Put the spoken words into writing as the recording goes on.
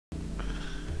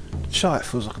Sure, it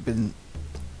feels like it's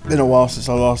been a while since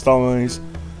I last done one of these.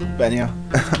 But anyhow,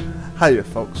 how you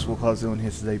folks? Walker's here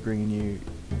today, bringing you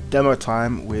demo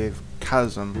time with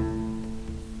Chasm,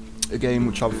 a game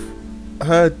which I've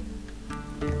heard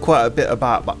quite a bit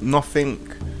about, but nothing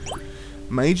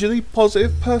majorly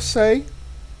positive per se.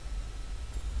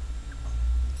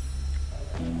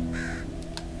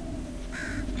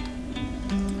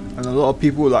 And a lot of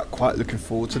people are quite looking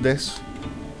forward to this.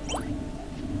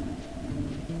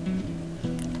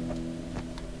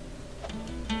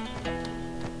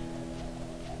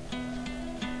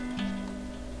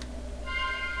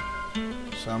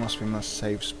 So that must be my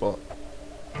save spot.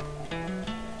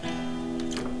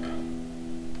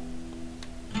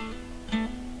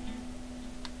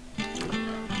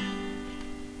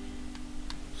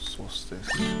 So what's this?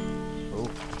 Oh.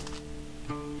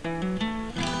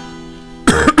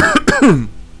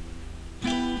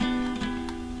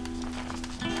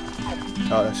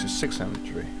 Oh, this is 6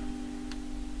 inventory.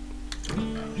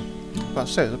 But I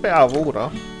say it's a bit out of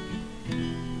order.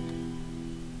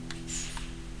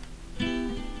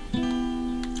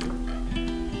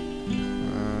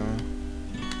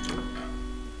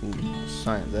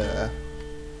 Something there.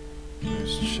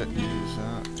 Let's check these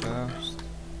out first.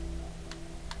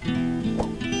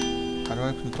 How do I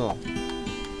open the door?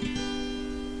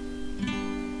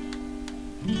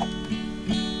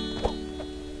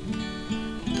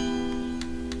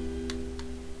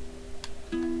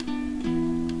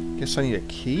 Guess I need a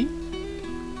key?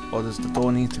 Or does the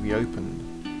door need to be opened?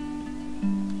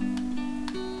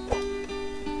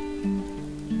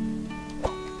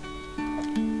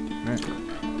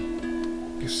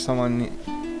 Someone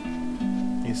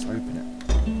needs to open it.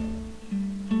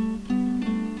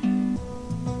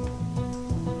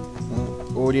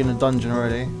 Oh, already in the dungeon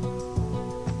already.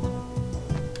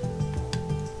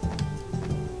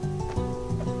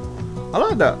 I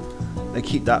like that they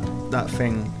keep that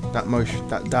thing, that motion,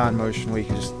 that down motion where you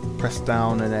can just press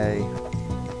down and A.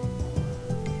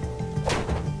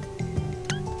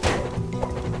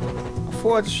 I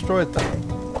thought I destroyed that,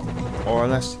 or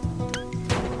unless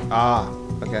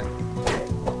okay.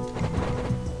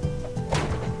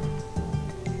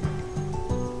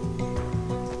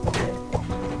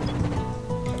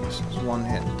 This is one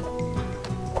hit.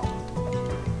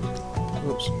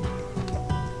 Oops.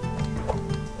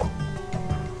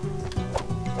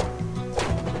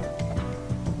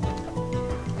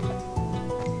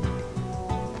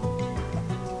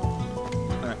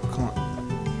 Alright, come on.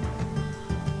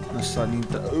 Unless I need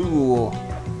the ooh.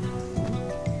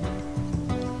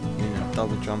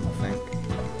 Double jump, I think.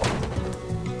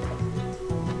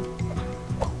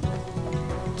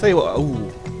 Tell you what,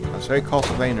 ooh, that's very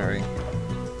Castlevania-y.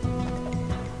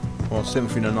 Or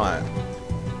Symphony of the Night.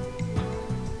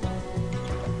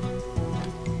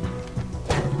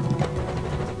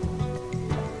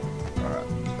 Alright,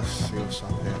 let's see what's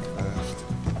up here first.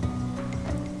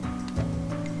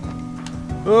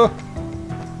 Oh!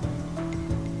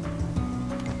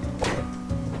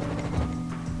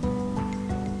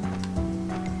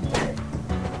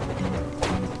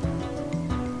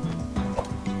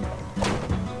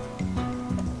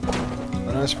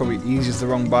 That's probably easy as the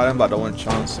wrong button, but I don't want to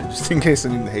chance it, just in case I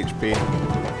need the HP.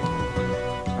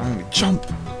 I'm gonna jump!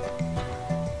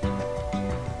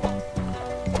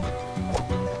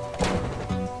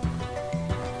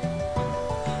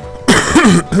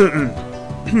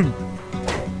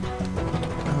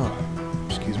 Oh,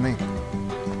 excuse me.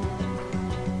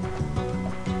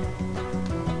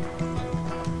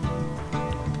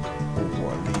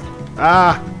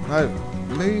 Ah! No!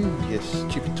 Move, you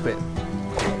stupid twit.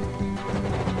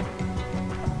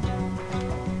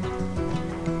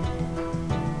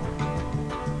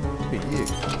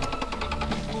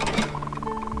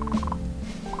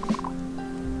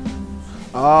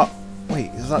 Wait,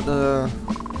 is that the...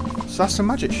 So that's a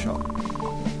magic shot?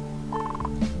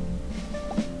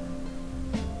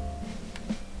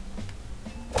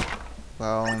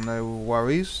 Well, no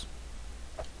worries.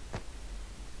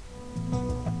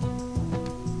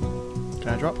 Can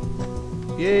I drop?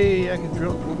 Yay, I can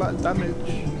drop. What about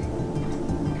damage?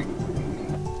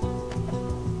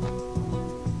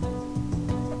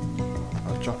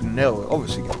 I'll drop a nail,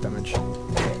 obviously get damage.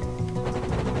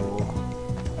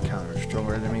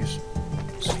 Stronger enemies.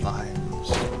 Slimes.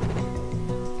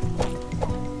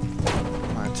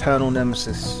 My eternal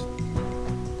nemesis.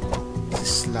 The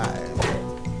slime.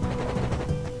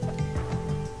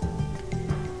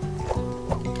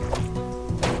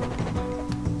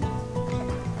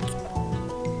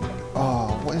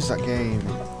 Oh, what is that game?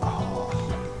 Oh.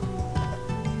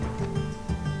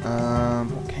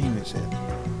 What game is it?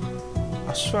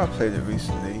 I swear I played it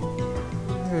recently.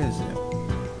 Where is it?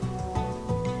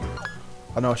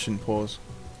 I know I shouldn't pause.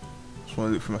 Just want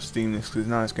to look for my Steam list because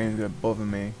now this game's going to bother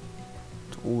me.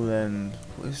 To all end.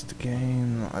 What is the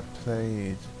game that I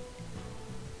played?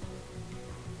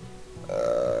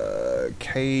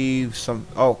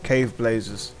 Cave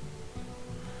Blazers.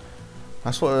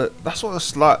 That's what the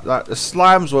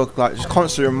slimes were like. Just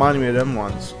constantly reminding me of them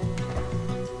ones.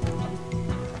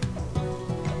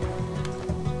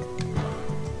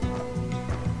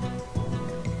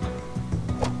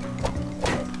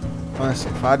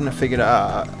 Honestly, if I hadn't figured it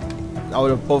out, that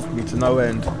would have bothered me to no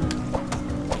end.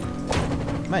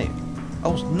 Mate, I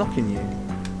was knocking you.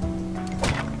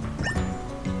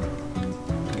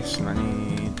 Listen, I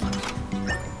need...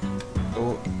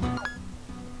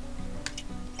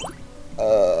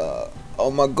 oh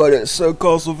my god, it's so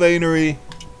Castlevania-y.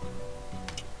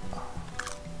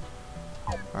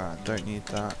 Alright, don't need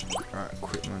that. Alright,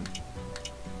 equipment.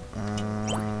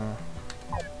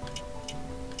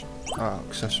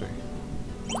 Accessory.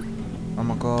 Oh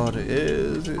my god, it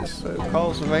is. It's so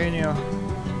Castlevania.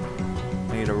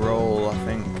 Need a roll, I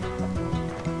think.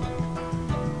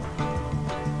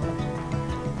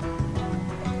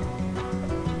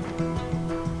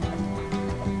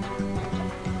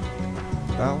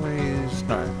 That way is...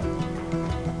 no.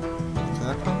 Did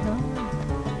that come down?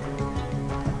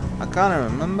 I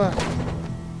can't remember.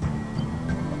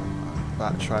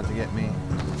 That tried to get me.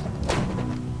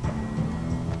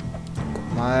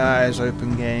 My eyes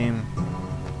open game.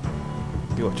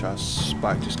 You watch how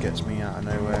Spike just gets me out of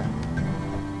nowhere.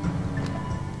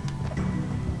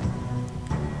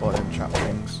 Or them trap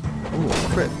things. Ooh,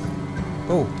 crit.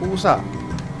 Oh, what was that?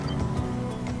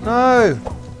 No!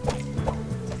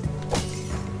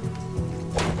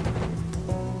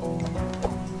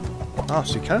 Oh,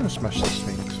 so you can smash these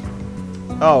things.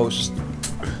 Oh, it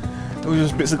was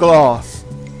just bits of glass.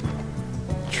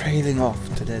 Trailing off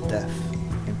to their death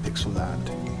in Pixel Land.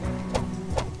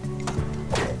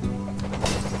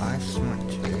 I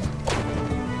smacked you.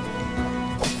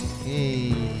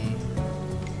 Hey.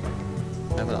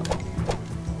 Level up.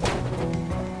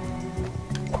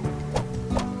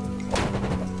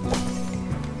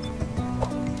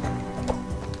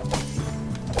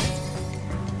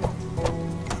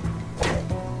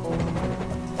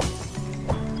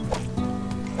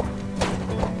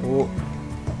 Oh.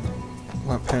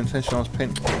 Weren't paying attention, I was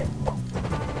paying.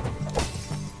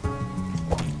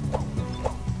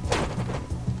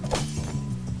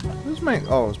 Where's my...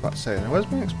 oh, I was about to say, where's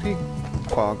my XP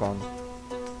bar gone?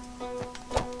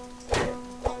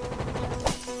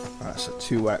 That's at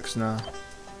 2x now.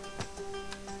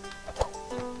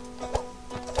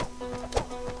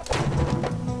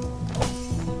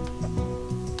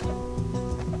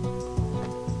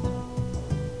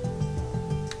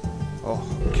 Oh,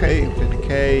 cave in a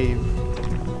cave.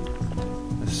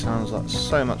 This sounds like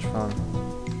so much fun.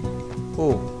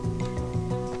 Oh,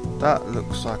 that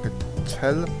looks like a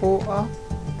teleporter,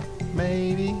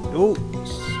 maybe. Oh,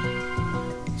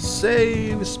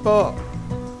 save spot.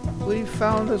 We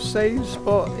found a save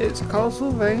spot. It's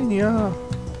Castlevania.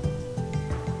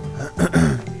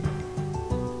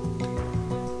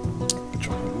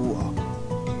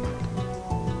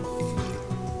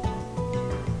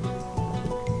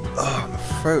 Oh, my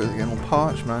throat is getting all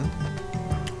parched, man.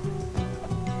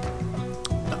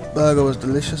 That burger was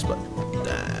delicious, but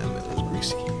damn, it was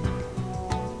greasy.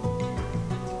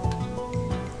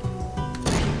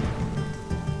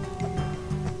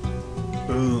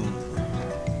 Boom.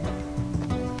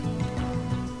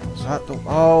 Is that the...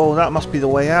 oh, that must be the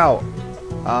way out.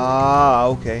 Ah,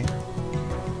 okay.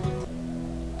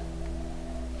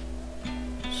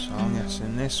 So I'm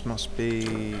guessing this must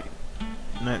be...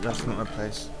 no, that's not the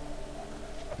place.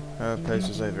 Her place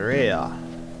is over here.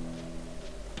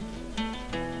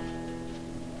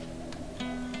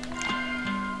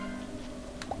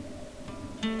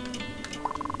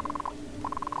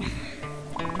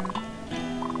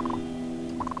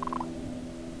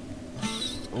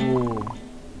 Oh.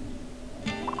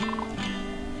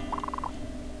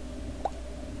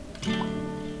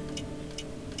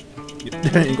 You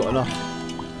ain't got enough.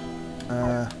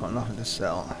 Got nothing to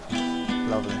sell.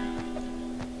 Lovely.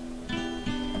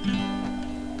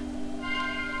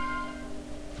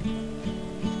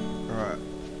 Right.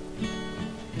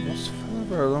 What's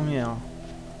further along here?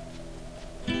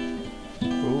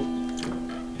 Oh.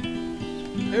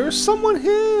 There is someone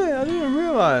here! I didn't even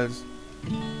realise.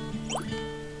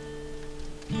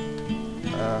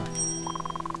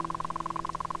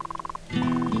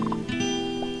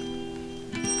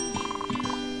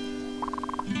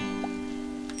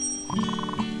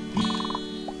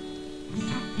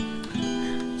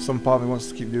 Some part of me wants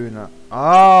to keep doing that.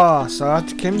 Ah, so I had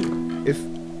to come if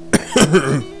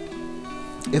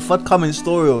if I'd come in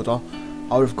story order,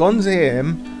 I would have gone to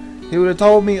him. He would have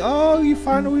told me, "Oh, you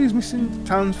found all these missing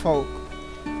townsfolk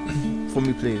for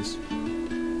me, please."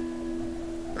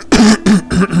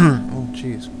 Oh,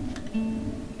 jeez.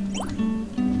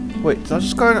 Wait, did I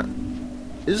just go in?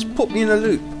 It just put me in a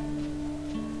loop.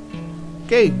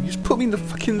 Game, you just put me in the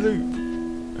fucking loop.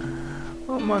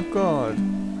 Oh my god.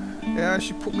 It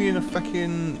actually put me in a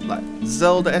fucking like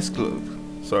Zelda-esque loop.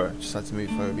 Sorry, just had to move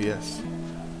for OBS.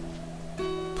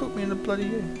 Put me in a bloody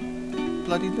loop.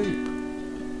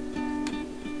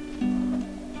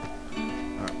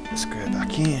 Alright, let's go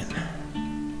back in.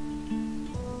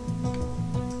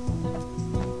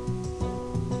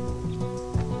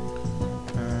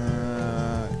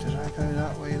 Did I go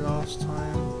that way last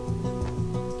time?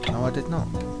 No, I did not.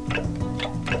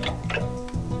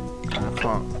 I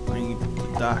can't. I need to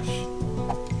dash.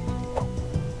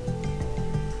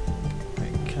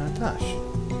 Wait, can I dash?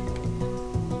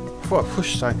 I thought I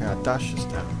pushed something and I dashed this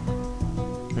down.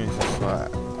 It's just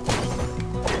like.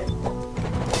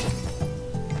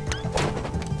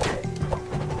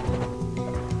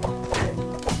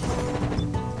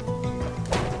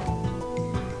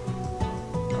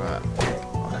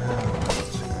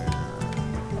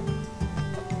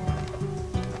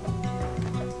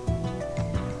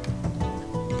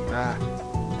 Ah.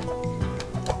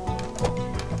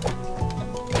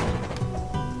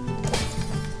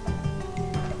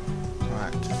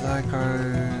 Right, did I go...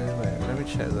 Wait, let me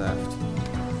check left.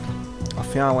 I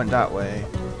think I went that way.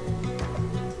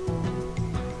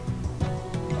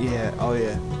 Yeah, oh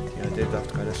yeah. Yeah, I did have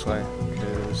to go this way,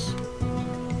 because...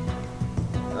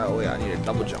 that way I need a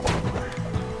double jump.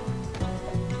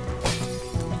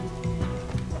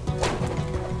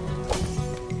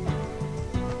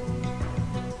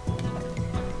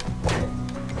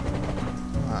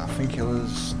 I think it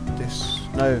was this.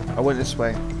 No, I went this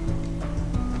way.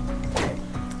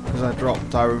 Because I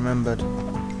dropped, I remembered.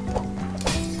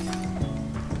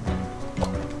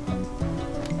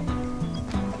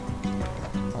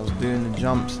 I was doing the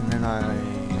jumps and then I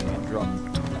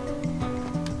dropped.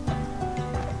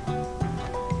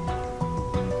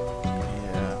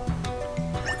 Yeah.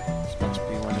 This must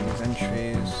be one of his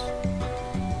entries.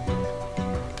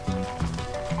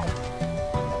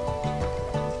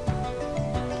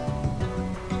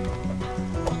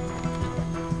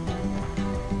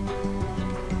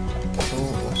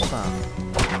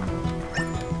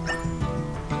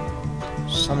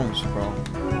 Summon scroll.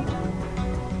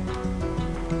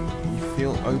 You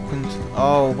feel open to...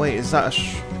 Oh wait, is that a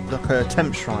like a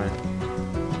temp shrine?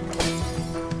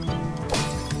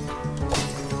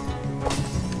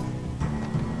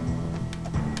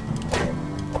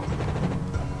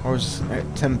 Or is it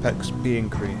temp XP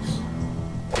increase?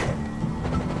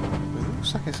 It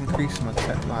looks like it's increasing my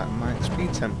my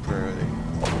XP temporarily.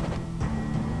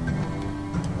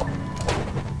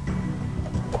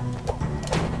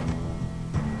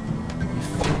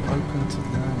 Open to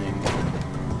learning.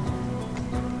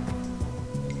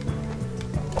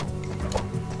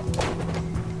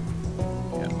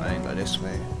 Yeah, I ain't go this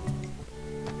way.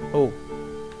 Oh.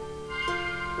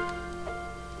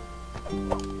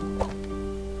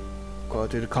 Gotta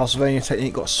do the Castlevania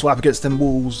technique, gotta swap against them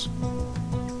walls.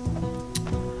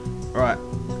 Alright,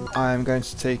 I'm going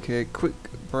to take a quick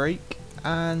break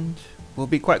and we'll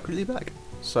be quite quickly back.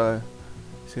 So,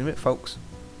 see you in a bit, folks.